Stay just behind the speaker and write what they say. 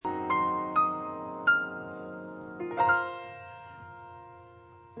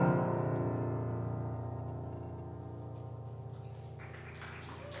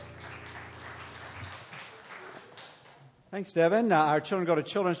Thanks, Devin. Our children go to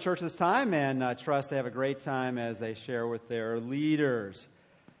Children's Church this time, and trust they have a great time as they share with their leaders.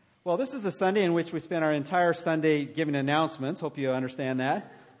 Well, this is the Sunday in which we spend our entire Sunday giving announcements. Hope you understand that.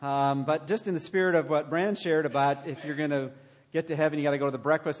 But just in the spirit of what Brandon shared about if you're going to get to heaven, you got to go to the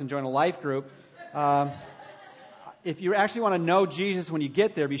breakfast and join a life group. If you actually want to know Jesus when you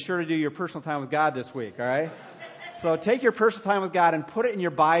get there, be sure to do your personal time with God this week, all right? So take your personal time with God and put it in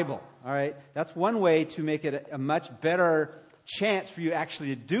your Bible. All right, that's one way to make it a much better chance for you actually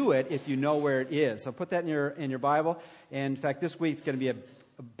to do it if you know where it is. So put that in your Bible. And in fact, this week's going to be a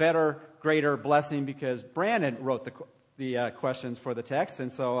better, greater blessing because Brandon wrote the questions for the text.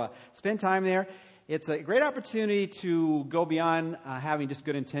 And so spend time there. It's a great opportunity to go beyond having just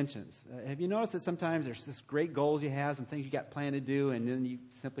good intentions. Have you noticed that sometimes there's just great goals you have, some things you got planned to do, and then you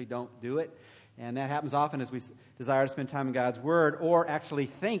simply don't do it? And that happens often as we desire to spend time in God's Word or actually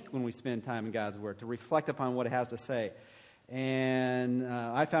think when we spend time in God's Word, to reflect upon what it has to say. And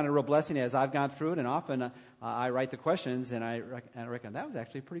I found it a real blessing as I've gone through it, and often I write the questions, and I reckon that was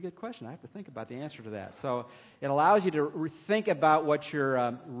actually a pretty good question. I have to think about the answer to that. So it allows you to think about what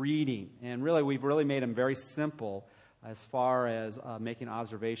you're reading. And really, we've really made them very simple as far as making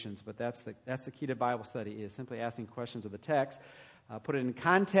observations. But that's the key to Bible study, is simply asking questions of the text, put it in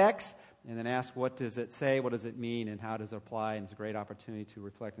context, and then ask, what does it say, what does it mean, and how does it apply? And it's a great opportunity to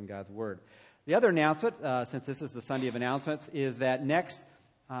reflect on God's Word. The other announcement, since this is the Sunday of announcements, is that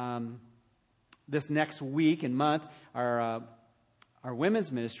this next week and month, our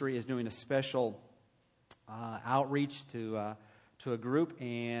women's ministry is doing a special outreach to a group,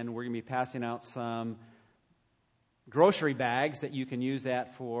 and we're going to be passing out some grocery bags that you can use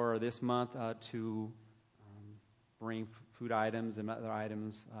that for this month to bring food items and other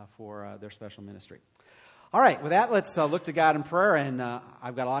items for their special ministry. All right, with that, let's look to God in prayer, and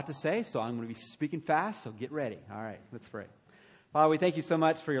I've got a lot to say, so I'm going to be speaking fast, so get ready. All right, let's pray. Father, we thank you so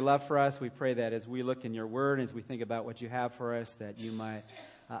much for your love for us. We pray that as we look in your word, as we think about what you have for us, that you might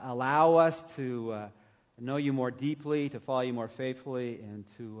allow us to know you more deeply, to follow you more faithfully, and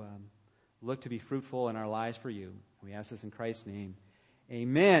to look to be fruitful in our lives for you. We ask this in Christ's name.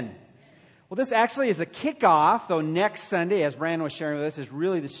 Amen. Well, this actually is the kickoff, though next Sunday, as Brandon was sharing with us, is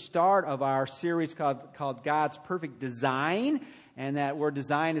really the start of our series called God's Perfect Design. And that word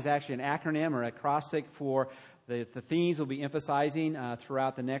design is actually an acronym or acrostic for the themes we'll be emphasizing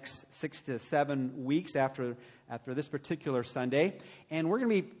throughout the next 6 to 7 weeks after this particular Sunday. And we're going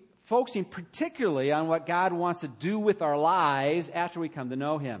to be focusing particularly on what God wants to do with our lives after we come to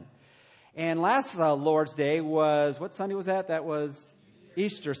know Him. And last Lord's Day was, what Sunday was that? That was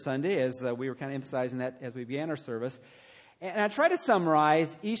Easter Sunday, as we were kind of emphasizing that as we began our service. And I try to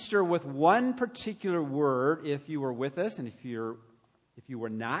summarize Easter with one particular word if you were with us, and if you were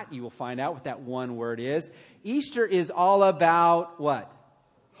not, you will find out what that one word is. Easter is all about what?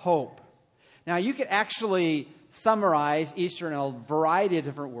 Hope. Now, you could actually summarize Easter in a variety of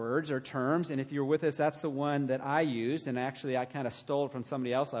different words or terms, and if you're with us, that's the one that I used, and actually I kind of stole it from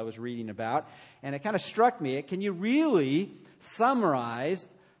somebody else I was reading about, and it kind of struck me. Can you really summarize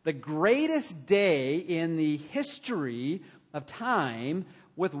the greatest day in the history of time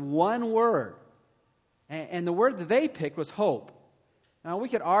with one word? And the word that they picked was hope. Now, we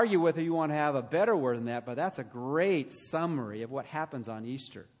could argue whether you want to have a better word than that, but that's a great summary of what happens on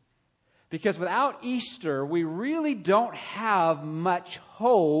Easter. Because without Easter, we really don't have much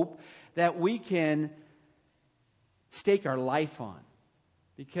hope that we can stake our life on.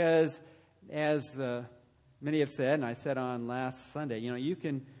 Because as many have said, and I said on last Sunday, you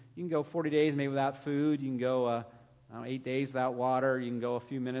can go 40 days maybe without food. You can go 8 days without water. You can go a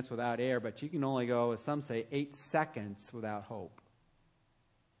few minutes without air. But you can only go, as some say, 8 seconds without hope.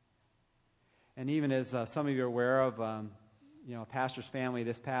 And even as some of you are aware of, a pastor's family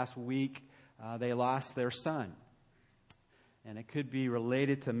this past week, they lost their son. And it could be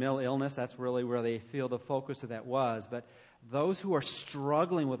related to mental illness. That's really where they feel the focus of that was. But those who are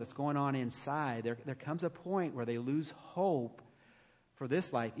struggling with what's going on inside, there comes a point where they lose hope for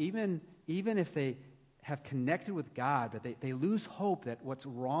this life, even if they have connected with God, but they lose hope that what's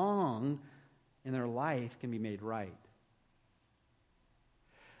wrong in their life can be made right.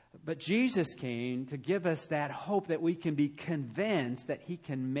 But Jesus came to give us that hope that we can be convinced that He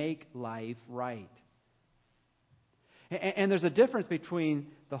can make life right. And there's a difference between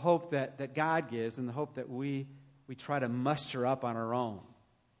the hope that God gives and the hope that we try to muster up on our own.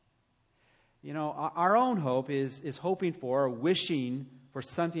 Our own hope is hoping for or wishing for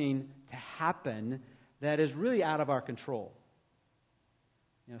something to happen that is really out of our control.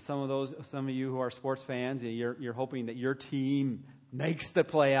 Some of you who are sports fans, you're hoping that your team makes the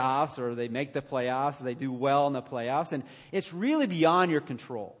playoffs, or they make the playoffs, or they do well in the playoffs. And it's really beyond your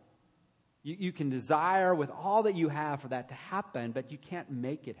control. You can desire with all that you have for that to happen, but you can't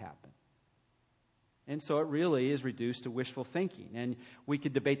make it happen. And so it really is reduced to wishful thinking. And we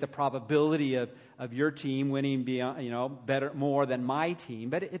could debate the probability of your team winning beyond, better, more than my team,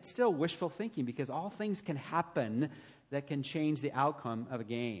 but it's still wishful thinking, because all things can happen that can change the outcome of a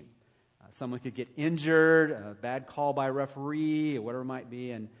game. Someone could get injured, a bad call by a referee, or whatever it might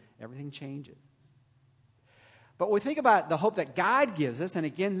be, and everything changes. But when we think about the hope that God gives us, and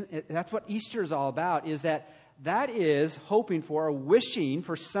again, that's what Easter is all about, is that is hoping for or wishing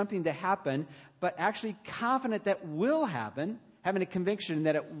for something to happen, but actually confident that will happen, having a conviction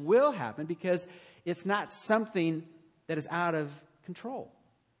that it will happen, because it's not something that is out of control.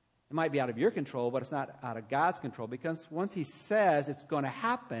 It might be out of your control, but it's not out of God's control, because once He says it's going to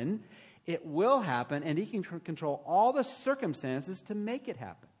happen, it will happen, and He can control all the circumstances to make it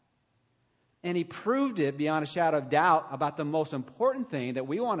happen. And He proved it beyond a shadow of doubt about the most important thing that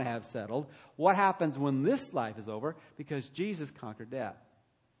we want to have settled: what happens when this life is over, because Jesus conquered death.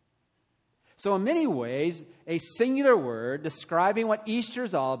 So in many ways, a singular word describing what Easter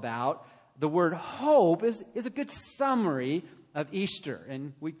is all about, the word hope, is a good summary of Easter.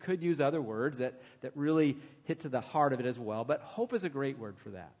 And we could use other words that really hit to the heart of it as well, but hope is a great word for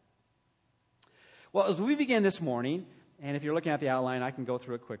that. Well, as we begin this morning, and if you're looking at the outline, I can go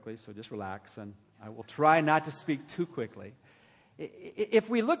through it quickly, so just relax, and I will try not to speak too quickly. If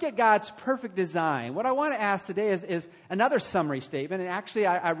we look at God's perfect design, what I want to ask today is another summary statement. And actually,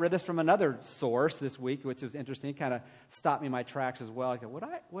 I read this from another source this week, which was interesting. It kind of stopped me in my tracks as well. I go,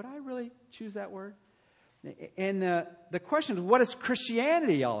 would I really choose that word? And the question is, what is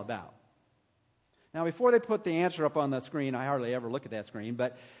Christianity all about? Now, before they put the answer up on the screen, I hardly ever look at that screen,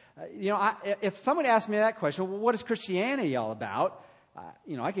 but if someone asked me that question, well, what is Christianity all about?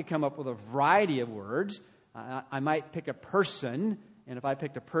 I could come up with a variety of words. I might pick a person, and if I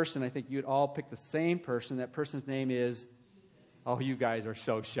picked a person, I think you'd all pick the same person. That person's name is, oh, you guys are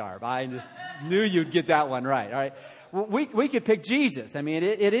so sharp. I just knew you'd get that one right. All right, well, we could pick Jesus. I mean,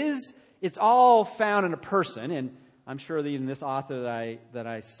 it's all found in a person, and I'm sure that even this author that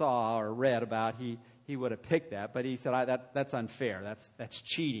I saw or read about, he would have picked that, but he said, that's unfair. That's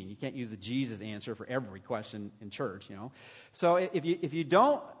cheating. You can't use the Jesus answer for every question in church, So if you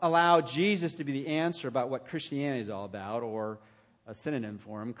don't allow Jesus to be the answer about what Christianity is all about, or a synonym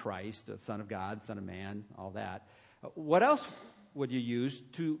for Him, Christ, the Son of God, Son of Man, all that, what else would you use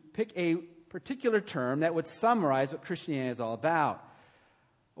to pick a particular term that would summarize what Christianity is all about?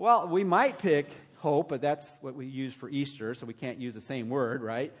 Well, we might pick hope, but that's what we use for Easter, so we can't use the same word,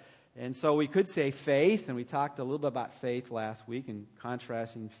 right? And so we could say faith, and we talked a little bit about faith last week and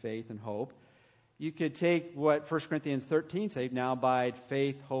contrasting faith and hope. You could take what 1 Corinthians 13 says, now abide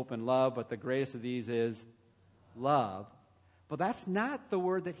faith, hope, and love, but the greatest of these is love. But that's not the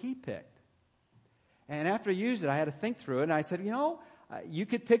word that he picked. And after I used it, I had to think through it, and I said, you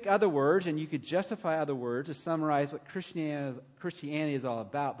could pick other words, and you could justify other words to summarize what Christianity is all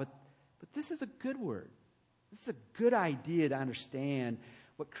about, but this is a good word. This is a good idea to understand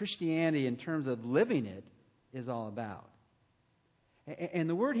what Christianity, in terms of living it, is all about. And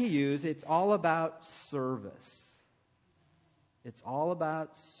the word he used, it's all about service. It's all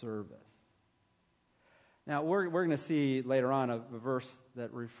about service. Now, we're going to see later on a verse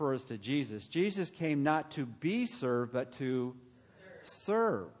that refers to Jesus. Jesus came not to be served, but to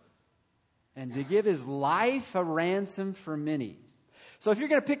serve. And to give His life a ransom for many. So if you're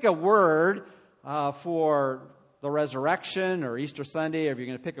going to pick a word for the resurrection or Easter Sunday, or if you're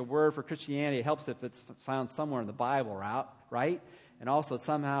going to pick a word for Christianity, it helps if it's found somewhere in the Bible, right? And also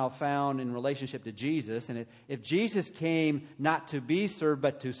somehow found in relationship to Jesus. And if Jesus came not to be served,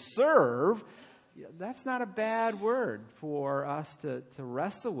 but to serve, that's not a bad word for us to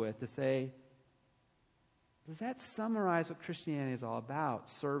wrestle with, to say, does that summarize what Christianity is all about?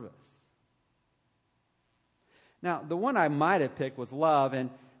 Service. Now, the one I might have picked was love,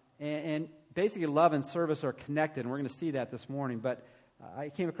 and basically love and service are connected, and we're going to see that this morning. But I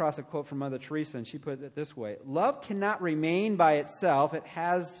came across a quote from Mother Teresa, and she put it this way: love cannot remain by itself. It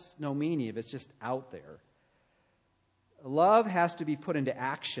has no meaning if it's just out there. Love has to be put into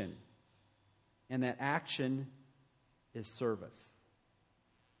action, and that action is service.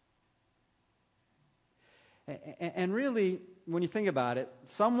 And really, when you think about it,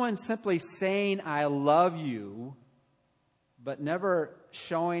 someone simply saying, I love you, but never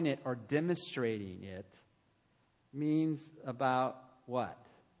showing it or demonstrating it, means about what?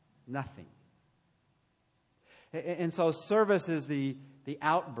 Nothing. And so service is the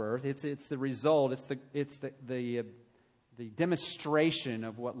outbirth. It's the result. It's the demonstration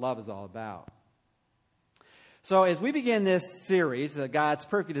of what love is all about. So as we begin this series, God's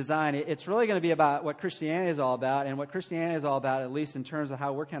Perfect Design, it's really going to be about what Christianity is all about. And what Christianity is all about, at least in terms of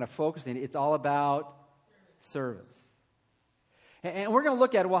how we're kind of focusing, it's all about service. And we're going to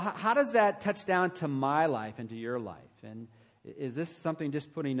look at, well, how does that touch down to my life and to your life? And is this something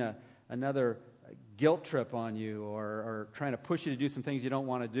just putting another guilt trip on you, or trying to push you to do some things you don't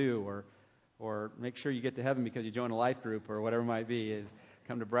want to do, or make sure you get to heaven because you join a life group, or whatever it might be, is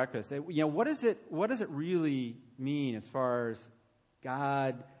come to breakfast? What does it really mean as far as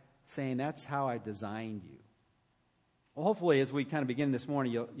God saying, that's how I designed you? Well, hopefully, as we kind of begin this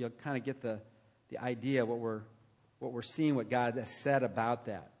morning, you'll kind of get the idea of what we're seeing, what God has said about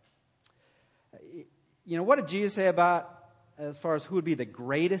that. What did Jesus say about as far as who would be the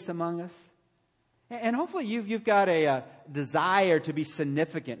greatest among us? And hopefully you've got a desire to be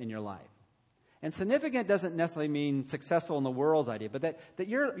significant in your life. And significant doesn't necessarily mean successful in the world's idea, but that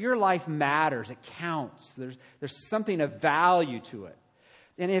your life matters, it counts. There's something of value to it.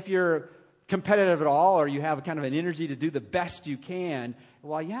 And if you're competitive at all, or you have kind of an energy to do the best you can,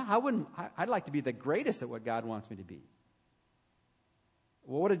 well, yeah, I'd like to be the greatest at what God wants me to be.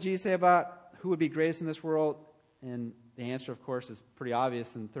 Well, what did Jesus say about who would be greatest in this world? And the answer, of course, is pretty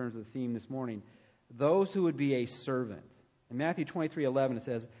obvious in terms of the theme this morning. Those who would be a servant. In Matthew 23:11 it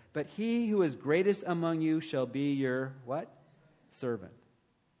says, "But he who is greatest among you shall be your," what? Servant.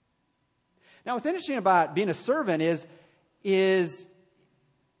 Now, what's interesting about being a servant is it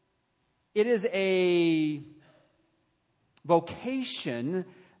is a vocation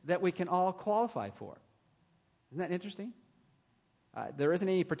that we can all qualify for. Isn't that interesting? There isn't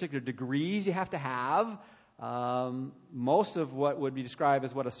any particular degrees you have to have. Most of what would be described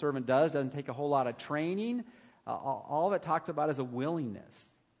as what a servant doesn't take a whole lot of training. All it talks about is a willingness.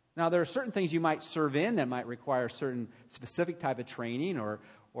 Now, there are certain things you might serve in that might require certain specific type of training or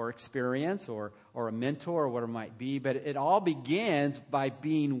experience or a mentor or whatever it might be, but it all begins by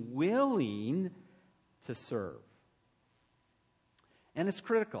being willing to serve. And it's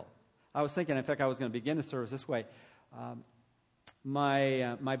critical. I was thinking, in fact, I was going to begin the service this way.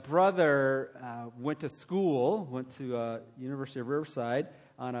 My brother went to University of Riverside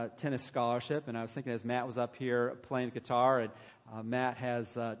on a tennis scholarship, and I was thinking as Matt was up here playing the guitar, and Matt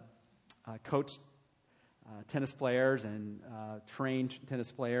has coached tennis players and trained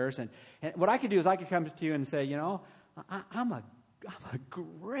tennis players, and what I could do is I could come to you and say, I'm a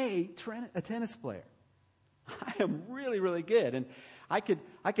great tennis player. I am really, really good, and I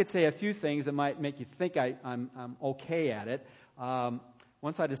could say a few things that might make you think I'm okay at it.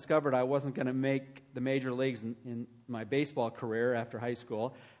 Once I discovered I wasn't going to make the major leagues in my baseball career after high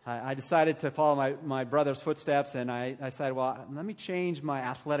school, I decided to follow my brother's footsteps, and I decided, well, let me change my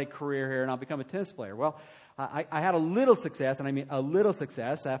athletic career here, and I'll become a tennis player. Well, I had a little success, and I mean a little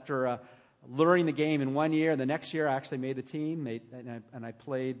success, after learning the game in 1 year. The next year, I actually made the team, and I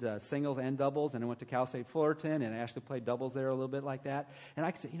played singles and doubles, and I went to Cal State Fullerton, and I actually played doubles there a little bit like that. And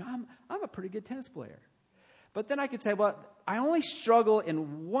I could say, I'm a pretty good tennis player. But then I could say, well, I only struggle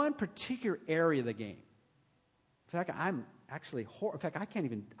in one particular area of the game. In fact, I'm actually in fact, I can't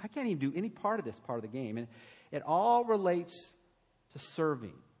even do any part of this part of the game, and it all relates to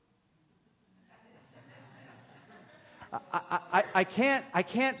serving. I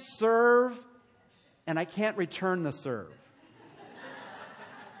can't serve, and I can't return the serve.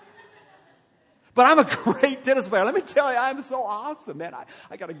 But I'm a great tennis player. Let me tell you, I'm so awesome, man.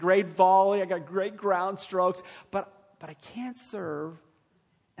 I got a great volley. I got great ground strokes. But I can't serve,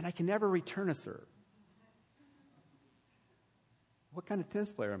 and I can never return a serve. What kind of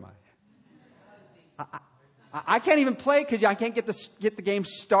tennis player am I? I can't even play because I can't get the game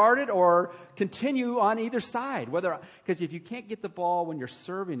started or continue on either side. Because if you can't get the ball when you're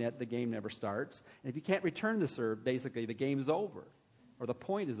serving it, the game never starts. And if you can't return the serve, basically the game is over, or the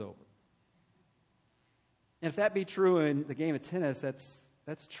point is over. And if that be true in the game of tennis,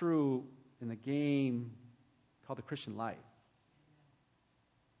 that's true in the game called the Christian life.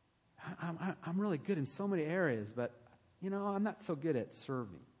 I'm really good in so many areas, but I'm not so good at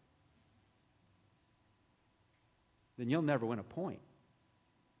serving. Then you'll never win a point.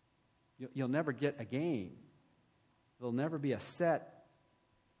 You'll never get a game. There'll never be a set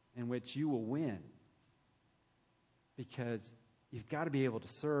in which you will win, because you've got to be able to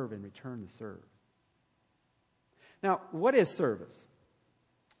serve and return the serve. Now, what is service?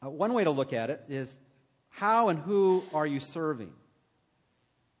 One way to look at it is, how and who are you serving?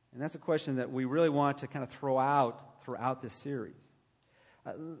 And that's a question that we really want to kind of throw out throughout this series.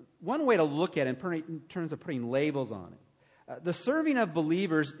 One way to look at it in terms of putting labels on it, the serving of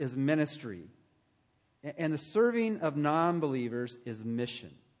believers is ministry. And the serving of non-believers is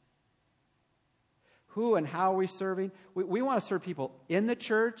mission. Who and how are we serving? We want to serve people in the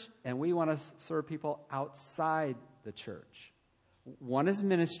church, and we want to serve people outside the church. One is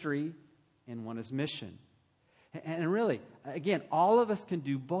ministry, and one is mission. And really, again, all of us can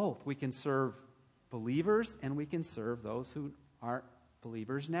do both. We can serve believers, and we can serve those who aren't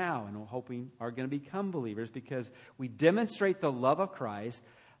believers now and we're hoping are going to become believers, because we demonstrate the love of Christ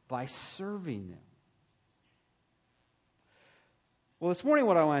by serving them. Well, this morning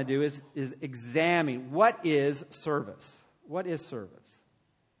what I want to do is examine what is service. What is service?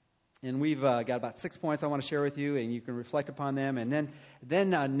 And we've got about 6 points I want to share with you, and you can reflect upon them. And then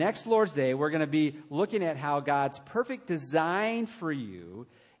next Lord's Day, we're going to be looking at how God's perfect design for you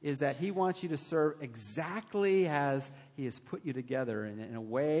is that He wants you to serve exactly as He has put you together in a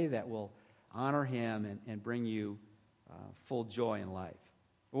way that will honor Him and bring you full joy in life.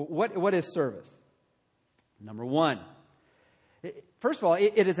 What is service? Number one, first of all,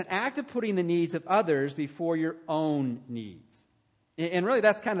 it is an act of putting the needs of others before your own needs. And really,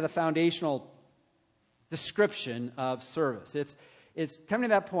 that's kind of the foundational description of service. It's coming to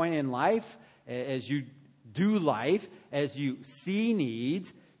that point in life, as you do life, as you see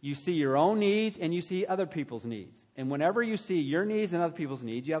needs, you see your own needs, and you see other people's needs. And whenever you see your needs and other people's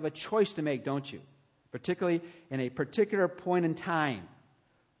needs, you have a choice to make, don't you? Particularly in a particular point in time.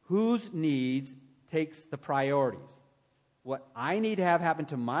 Whose needs takes the priorities? What I need to have happen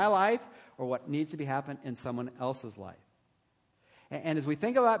to my life, or what needs to be happen in someone else's life? And as we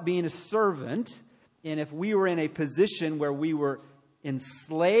think about being a servant, and if we were in a position where we were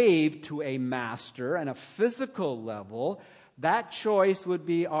enslaved to a master on a physical level, that choice would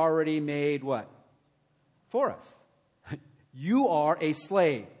be already made what? For us. You are a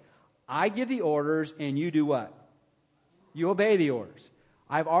slave. I give the orders, and you do what? You obey the orders.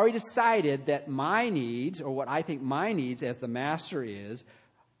 I've already decided that my needs, or what I think my needs as the master is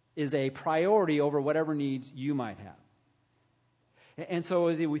a priority over whatever needs you might have. And so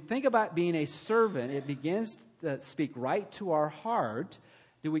as we think about being a servant, it begins to speak right to our heart.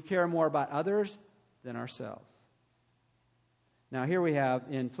 Do we care more about others than ourselves? Now here we have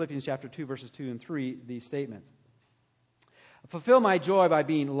in Philippians chapter 2, verses 2 and 3, these statements. Fulfill my joy by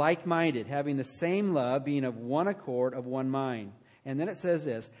being like-minded, having the same love, being of one accord, of one mind. And then it says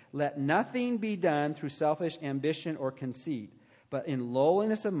this, let nothing be done through selfish ambition or conceit, but in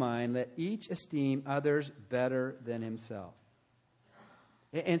lowliness of mind, let each esteem others better than himself.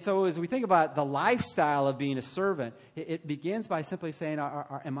 And so as we think about the lifestyle of being a servant, it begins by simply saying,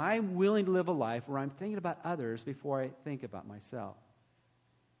 am I willing to live a life where I'm thinking about others before I think about myself?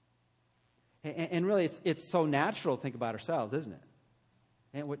 And really, it's so natural to think about ourselves, isn't it?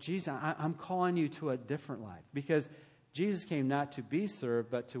 And what Jesus, I'm calling you to a different life. Because Jesus came not to be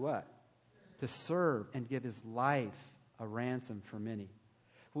served, but to what? To serve and give His life a ransom for many.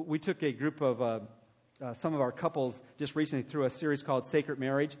 We took a group of some of our couples just recently through a series called Sacred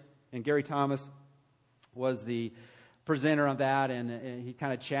Marriage, and Gary Thomas was the presenter of that, and he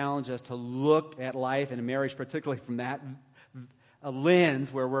kind of challenged us to look at life and marriage, particularly from that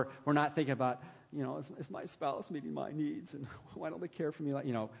lens where we're not thinking about, is my spouse meeting my needs, and why don't they care for me,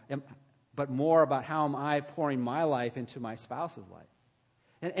 but more about how am I pouring my life into my spouse's life.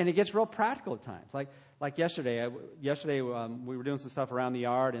 And it gets real practical at times. Like yesterday. We were doing some stuff around the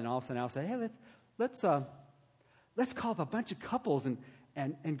yard, and all of a sudden I'll say, hey, let's call up a bunch of couples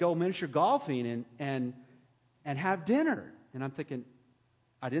and go miniature golfing and have dinner. And I'm thinking,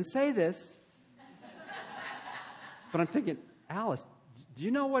 I didn't say this, but I'm thinking, Alice, do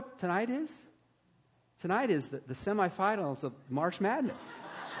you know what tonight is? Tonight is the semifinals of March Madness.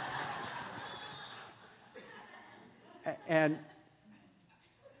 And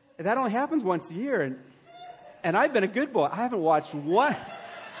that only happens once a year, and I've been a good boy. I haven't watched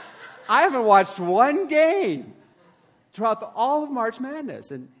one game throughout all of March Madness.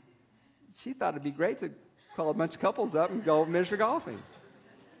 And she thought it'd be great to call a bunch of couples up and go miniature golfing.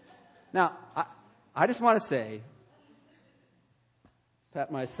 Now, I just want to say,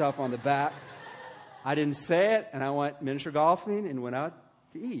 pat myself on the back. I didn't say it, and I went miniature golfing and went out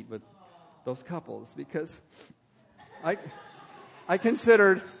to eat with those couples because I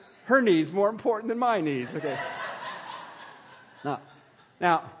considered her needs more important than my needs. Okay.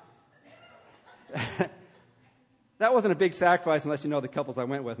 Now, that wasn't a big sacrifice unless you know the couples I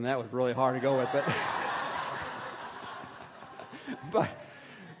went with, and that was really hard to go with. But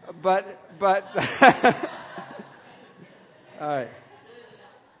all right.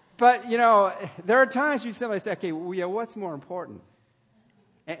 But, there are times you simply say, okay, what's more important?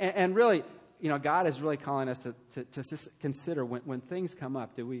 And really, God is really calling us to consider when things come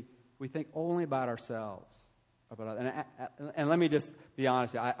up, do we we think only about ourselves. And let me just be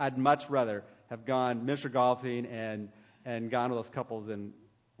honest, I'd much rather have gone miniature golfing and gone to those couples and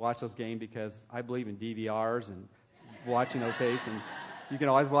watched those games, because I believe in DVRs and watching those tapes, and you can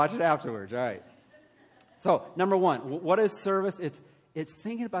always watch it afterwards. All right. So, number one, what is service? It's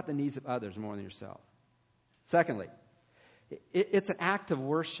thinking about the needs of others more than yourself. Secondly, it's an act of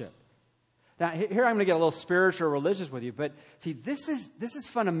worship. Now, here I'm going to get a little spiritual or religious with you, but see, this is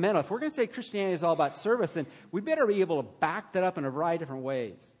fundamental. If we're going to say Christianity is all about service, then we better be able to back that up in a variety of different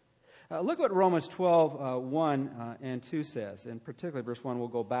ways. Look what Romans 12, 1 and 2 says. In particular, verse 1, we'll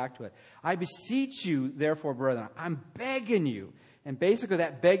go back to it. I beseech you, therefore, brethren, I'm begging you. And basically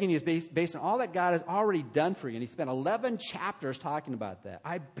that begging you is based on all that God has already done for you. And he spent 11 chapters talking about that.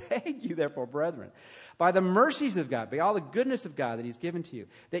 I beg you, therefore, brethren, by the mercies of God, by all the goodness of God that he's given to you,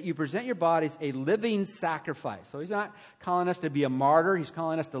 that you present your bodies a living sacrifice. So he's not calling us to be a martyr. He's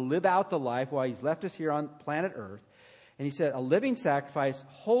calling us to live out the life while he's left us here on planet Earth. And he said, a living sacrifice,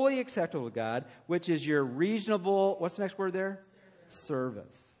 wholly acceptable to God, which is your reasonable, what's the next word there?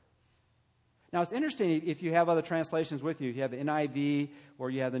 Service. Now, it's interesting if you have other translations with you. If you have the NIV or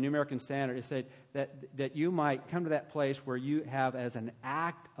you have the New American Standard, it said that you might come to that place where you have as an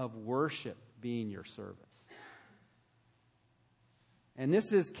act of worship being your service. And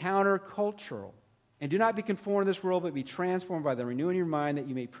this is countercultural. And do not be conformed to this world, but be transformed by the renewing of your mind, that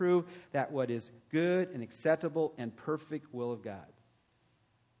you may prove that what is good and acceptable and perfect will of God.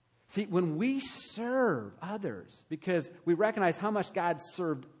 See, when we serve others, because we recognize how much God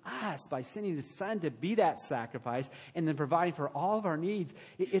served us by sending His Son to be that sacrifice and then providing for all of our needs,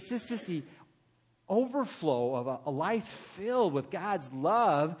 it's just the overflow of a life filled with God's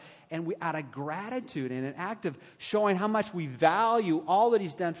love, and we, out of gratitude and an act of showing how much we value all that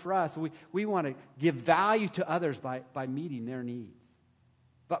He's done for us, we want to give value to others by meeting their needs.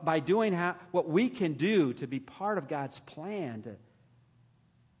 But by doing what we can do to be part of God's plan to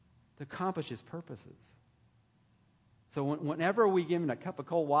accomplish His purposes. So whenever we give a cup of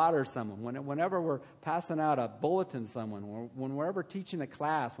cold water to someone, whenever we're passing out a bulletin to someone, or whenever we're teaching a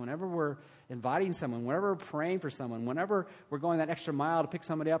class, whenever we're inviting someone, whenever we're praying for someone, whenever we're going that extra mile to pick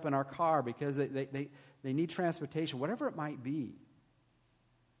somebody up in our car because they need transportation, whatever it might be,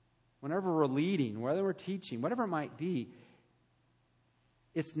 whenever we're leading, whether we're teaching, whatever it might be,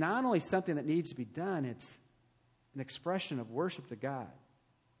 it's not only something that needs to be done, it's an expression of worship to God.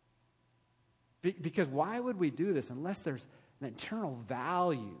 Because why would we do this unless there's an eternal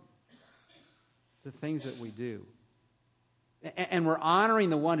value to things that we do? And we're honoring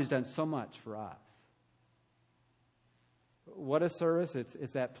the one who's done so much for us. What is service?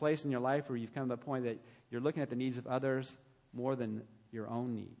 It's that place in your life where you've come to the point that you're looking at the needs of others more than your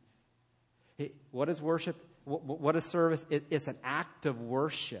own needs. What is worship? What is service? It's an act of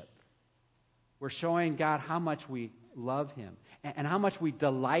worship. We're showing God how much we love Him and how much we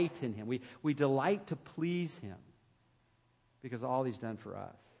delight in Him. We delight to please Him because of all He's done for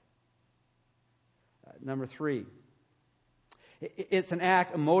us. Number 3, it's an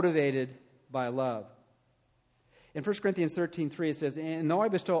act motivated by love. In 1 Corinthians 13:3 it says, and though I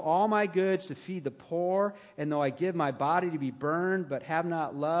bestow all my goods to feed the poor, and though I give my body to be burned but have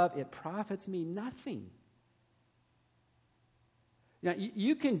not love, it profits me nothing. Now,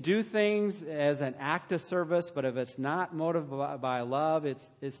 you can do things as an act of service, but if it's not motivated by love,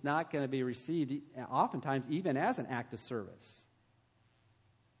 it's not going to be received, oftentimes even as an act of service.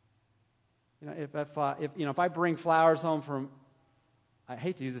 If I bring flowers home from, I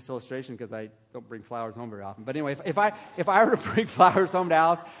hate to use this illustration because I don't bring flowers home very often, but anyway, if I were to bring flowers home to the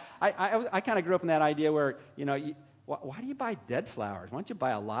house, I kind of grew up in that idea where why do you buy dead flowers? Why don't you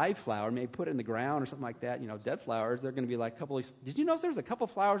buy a live flower, maybe put it in the ground or something like that? Dead flowers, they're going to be like a couple of... Did you notice there's a couple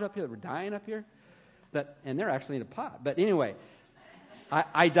of flowers up here that were dying up here? And they're actually in a pot. But anyway,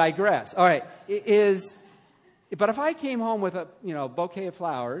 I digress. All right, but if I came home with a bouquet of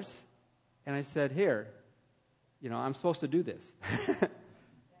flowers and I said, here, I'm supposed to do this.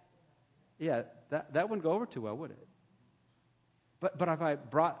 Yeah, that wouldn't go over too well, would it? But if I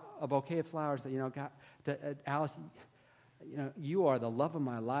brought a bouquet of flowers that, God, Alice, you are the love of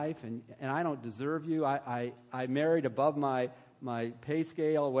my life, and I don't deserve you. I married above my pay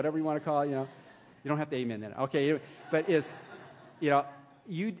scale, whatever you want to call it. You don't have to amen that. Okay, but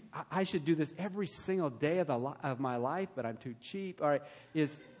I should do this every single day of my life, but I'm too cheap. All right,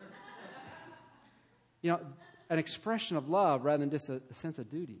 an expression of love rather than just a sense of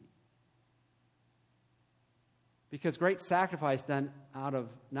duty. Because great sacrifice done out of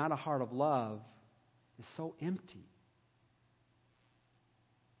not a heart of love is so empty.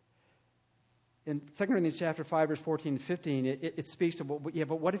 In 2 Corinthians chapter 5, verse 14 and 15, it speaks to,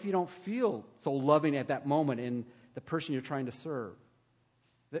 but what if you don't feel so loving at that moment in the person you're trying to serve?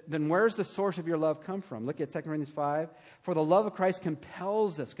 Then where's the source of your love come from? Look at 2 Corinthians 5. For the love of Christ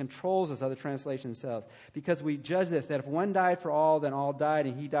compels us, controls us, other translations says, because we judge this, that if one died for all, then all died,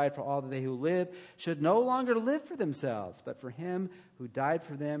 and he died for all, that they who live should no longer live for themselves, but for him who died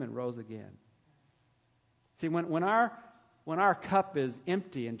for them and rose again. See, when our cup is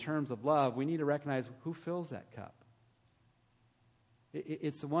empty in terms of love, we need to recognize who fills that cup.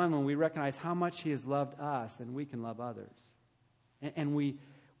 It's the one when we recognize how much he has loved us, then we can love others. And we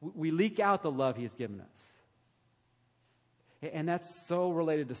leak out the love he has given us. And that's so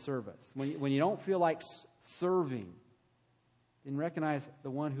related to service. When you don't feel like serving, then recognize the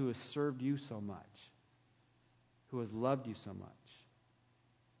one who has served you so much, who has loved you so much.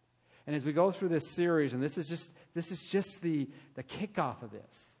 And as we go through this series, and this is just the kickoff of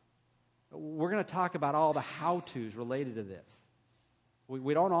this, we're going to talk about all the how-tos related to this.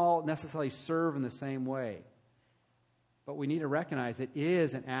 We don't all necessarily serve in the same way. But we need to recognize it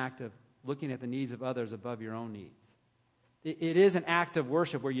is an act of looking at the needs of others above your own needs. It is an act of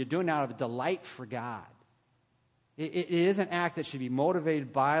worship where you're doing it out of delight for God. It is an act that should be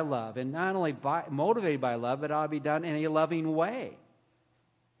motivated by love. And not only motivated by love, but it ought to be done in a loving way.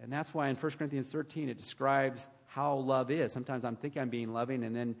 And that's why in 1 Corinthians 13 it describes how love is. Sometimes I'm thinking I'm being loving,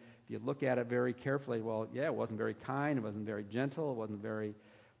 and then if you look at it very carefully, well, yeah, it wasn't very kind, it wasn't very gentle, it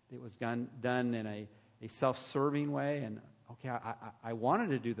was done in a self-serving way, and okay, I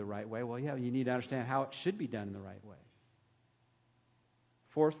wanted to do the right way. Well, yeah, you need to understand how it should be done in the right way.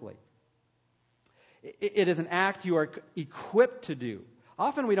 Fourthly, it is an act you are equipped to do.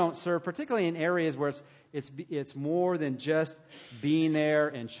 Often we don't serve, particularly in areas where it's more than just being there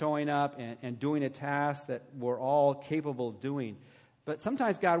and showing up and doing a task that we're all capable of doing. But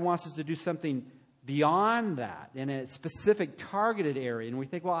sometimes God wants us to do something beyond that in a specific targeted area, and we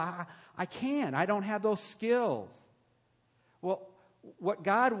think, well, I can't. I don't have those skills. Well, what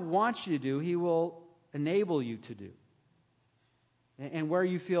God wants you to do, he will enable you to do. And where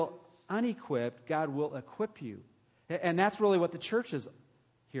you feel unequipped, God will equip you. And that's really what the church is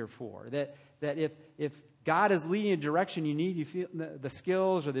here for. That if God is leading a direction you feel the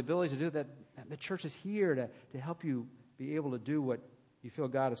skills or the ability to do that, the church is here to help you be able to do what you feel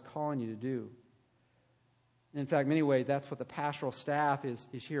God is calling you to do. In fact, in many ways, that's what the pastoral staff is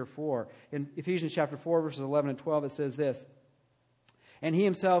here for. In Ephesians chapter 4, verses 11 and 12, it says this, and he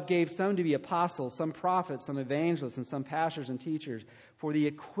himself gave some to be apostles, some prophets, some evangelists, and some pastors and teachers for the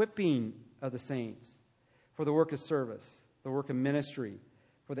equipping of the saints, for the work of service, the work of ministry,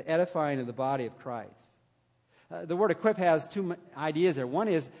 for the edifying of the body of Christ. The word equip has two ideas there. One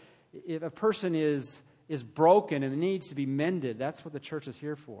is if a person is broken and needs to be mended, that's what the church is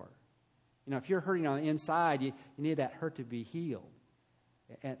here for. You know, if you're hurting on the inside, you need that hurt to be healed.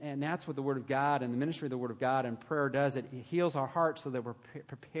 And that's what the Word of God and the ministry of the Word of God and prayer does. It heals our hearts so that we're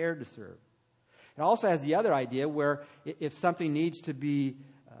prepared to serve. It also has the other idea where if something needs to be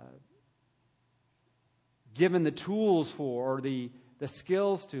given the tools for or the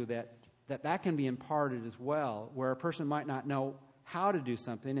skills to, that can be imparted as well, where a person might not know how to do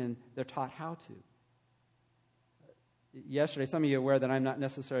something and they're taught how to. Yesterday, some of you are aware that I'm not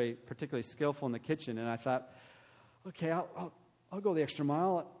necessarily particularly skillful in the kitchen, and I thought, okay, I'll go the extra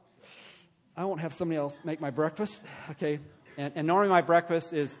mile. I won't have somebody else make my breakfast. Okay, and normally my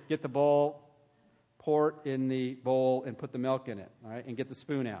breakfast is get the bowl, pour it in the bowl, and put the milk in it, all right, and get the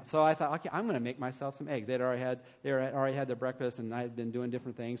spoon out. So I thought, okay, I'm going to make myself some eggs. They already had their breakfast, and I had been doing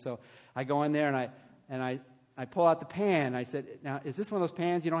different things. So I go in there and I pull out the pan. I said, now is this one of those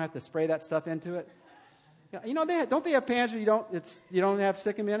pans you don't have to spray that stuff into it? You know, don't they have pans where you don't have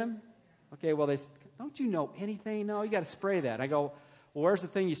stick them in them? Okay, well, don't you know anything? No, you got to spray that. I go, well, where's the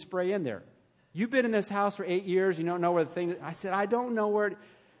thing you spray in there? You've been in this house for 8 years. You don't know where the thing. I said, I don't know where.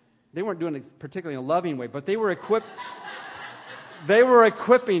 They weren't doing it particularly in a loving way, but they were equipped. They were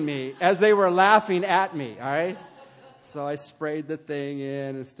equipping me as they were laughing at me. All right, so I sprayed the thing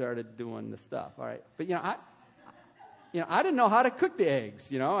in and started doing the stuff. All right, but I didn't know how to cook the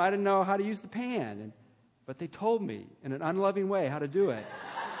eggs. I didn't know how to use the pan, but they told me in an unloving way how to do it.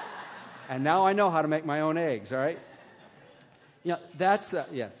 And now I know how to make my own eggs, all right? That's,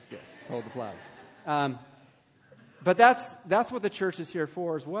 yes, hold the applause. But that's what the church is here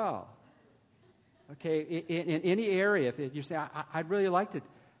for as well. Okay, in any area, if you say, I'd really like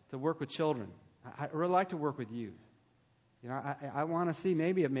to work with children. I'd really like to work with youth. I want to see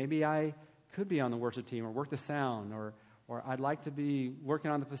maybe I could be on the worship team or work the sound or I'd like to be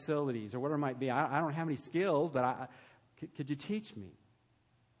working on the facilities or whatever it might be. I don't have any skills, but could you teach me?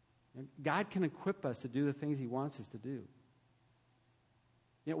 God can equip us to do the things He wants us to do.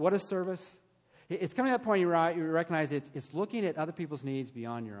 What is service? It's coming to that point you recognize it's looking at other people's needs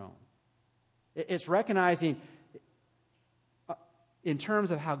beyond your own. It's recognizing, in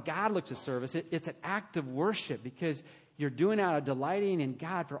terms of how God looks at service, it's an act of worship because you're doing out of delighting in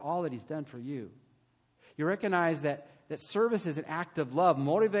God for all that He's done for you. You recognize that service is an act of love,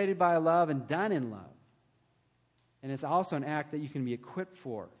 motivated by love and done in love. And it's also an act that you can be equipped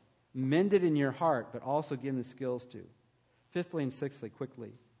for, mended in your heart, but also given the skills to. Fifthly and sixthly,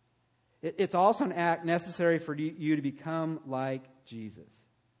 quickly, it's also an act necessary for you to become like Jesus.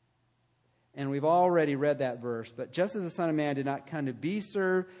 And we've already read that verse. But just as the Son of Man did not come to be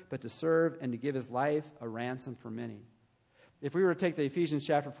served, but to serve and to give His life a ransom for many. If we were to take the Ephesians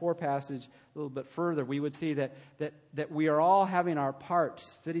chapter 4 passage a little bit further, we would see that we are all having our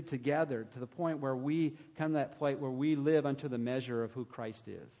parts fitted together to the point where we come to that point where we live unto the measure of who Christ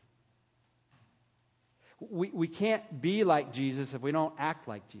is. We can't be like Jesus if we don't act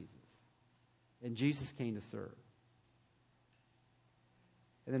like Jesus. And Jesus came to serve.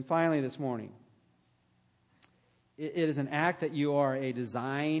 And then finally this morning, it is an act that you are a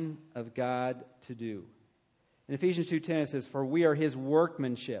design of God to do. In Ephesians 2:10 it says, "For we are His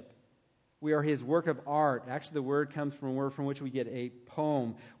workmanship." We are His work of art. Actually, the word comes from a word from which we get a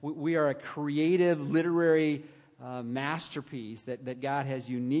poem. We are a creative literary masterpiece that God has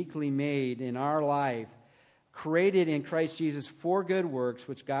uniquely made in our life, created in Christ Jesus for good works,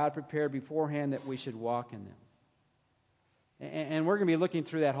 which God prepared beforehand that we should walk in them. And we're going to be looking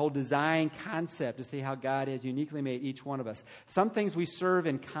through that whole design concept to see how God has uniquely made each one of us. Some things we serve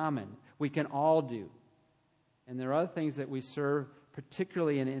in common, we can all do. And there are other things that we serve,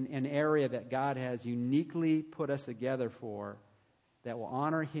 particularly in an area that God has uniquely put us together for, that will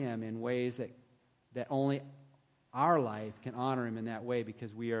honor Him in ways that only our life can honor Him in that way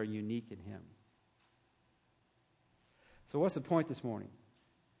because we are unique in Him. So what's the point this morning?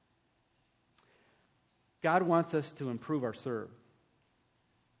 God wants us to improve our serve.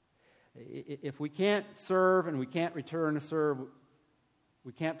 If we can't serve and we can't return to serve,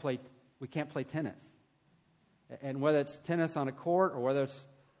 we can't play tennis. And whether it's tennis on a court or whether it's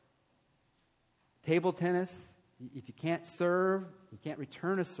table tennis, if you can't serve, you can't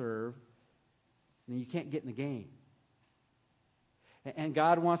return to serve, then you can't get in the game. And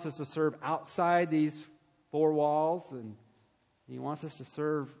God wants us to serve outside these four walls, and He wants us to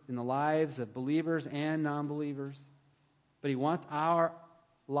serve in the lives of believers and non-believers. But He wants our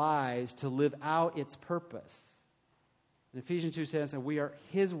lives to live out its purpose. In Ephesians 2 says that we are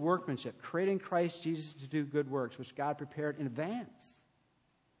His workmanship, creating Christ Jesus to do good works, which God prepared in advance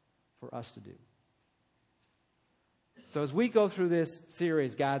for us to do. So as we go through this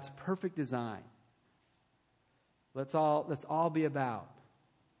series, God's perfect design, let's all be about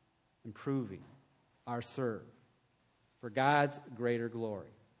improving our serve for God's greater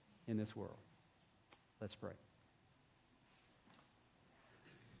glory in this world. Let's pray.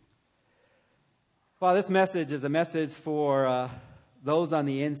 Well, this message is a message for those on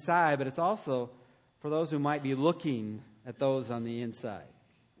the inside, but it's also for those who might be looking at those on the inside.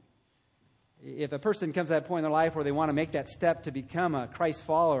 If a person comes to that point in their life where they want to make that step to become a Christ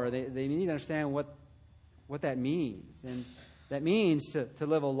follower, they need to understand what that means. And that means to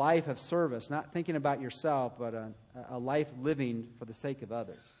live a life of service, not thinking about yourself, but a life living for the sake of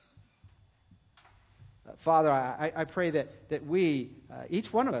others. Father, I pray that we,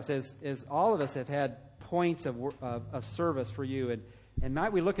 each one of us, as all of us have had points of service for you, and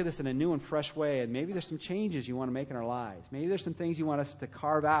might we look at this in a new and fresh way, and maybe there's some changes you want to make in our lives. Maybe there's some things you want us to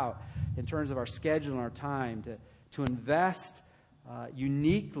carve out in terms of our schedule and our time to invest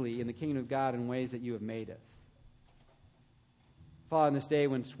uniquely in the kingdom of God in ways that you have made us. Father, on this day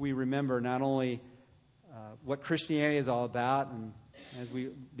when we remember not only what Christianity is all about, and as we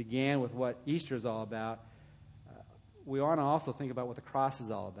began with what Easter is all about, we want to also think about what the cross is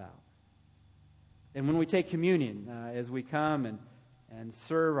all about. And when we take communion, as we come and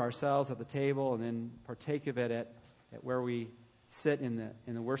serve ourselves at the table and then partake of it at where we sit in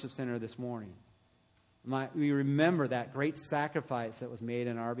the worship center this morning, might we remember that great sacrifice that was made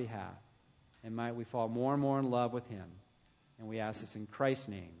in our behalf, and might we fall more and more in love with Him. And we ask this in Christ's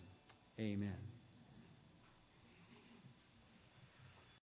name. Amen.